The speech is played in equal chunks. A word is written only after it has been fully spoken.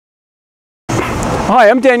Hi,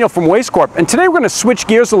 I'm Daniel from Wastecorp, and today we're going to switch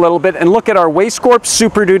gears a little bit and look at our Wastecorp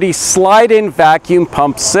Super Duty slide-in vacuum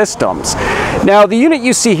pump systems. Now, the unit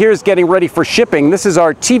you see here is getting ready for shipping. This is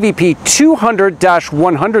our TVP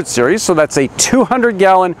 200-100 series, so that's a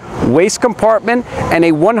 200-gallon waste compartment and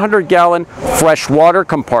a 100-gallon fresh water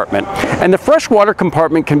compartment. And the fresh water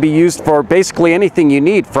compartment can be used for basically anything you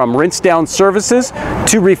need, from rinse down services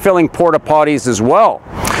to refilling porta potties as well.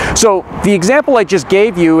 So the example I just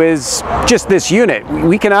gave you is just this unit.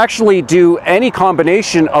 We can actually do any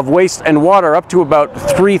combination of waste and water up to about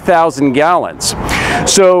 3,000 gallons.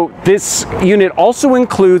 So this unit also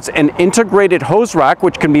includes an integrated hose rack,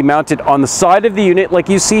 which can be mounted on the side of the unit like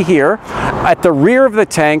you see here, at the rear of the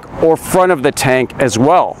tank or front of the tank as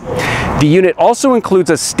well. The unit also includes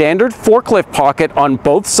a standard forklift pocket on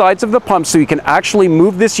both sides of the pump, so you can actually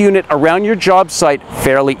move this unit around your job site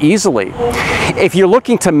fairly easily. If you're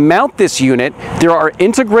looking to mount this unit, there are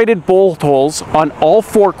integrated bolt holes on all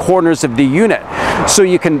four corners of the unit. So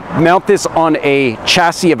you can mount this on a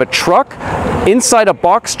chassis of a truck, inside a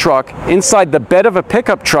box truck, inside the bed of a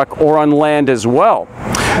pickup truck, or on land as well.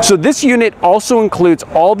 So this unit also includes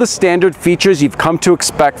all the standard features you've come to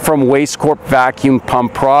expect from Wastecorp vacuum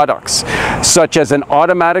pump products, such as an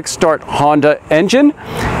automatic start Honda engine,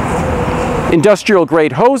 industrial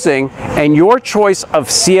grade hosing, and your choice of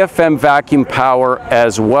CFM vacuum power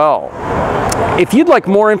as well. If you'd like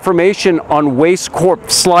more information on Wastecorp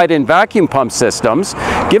slide-in vacuum pump systems,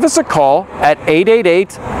 give us a call at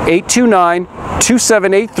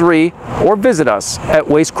 888-829-2783 or visit us at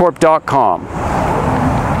wastecorp.com.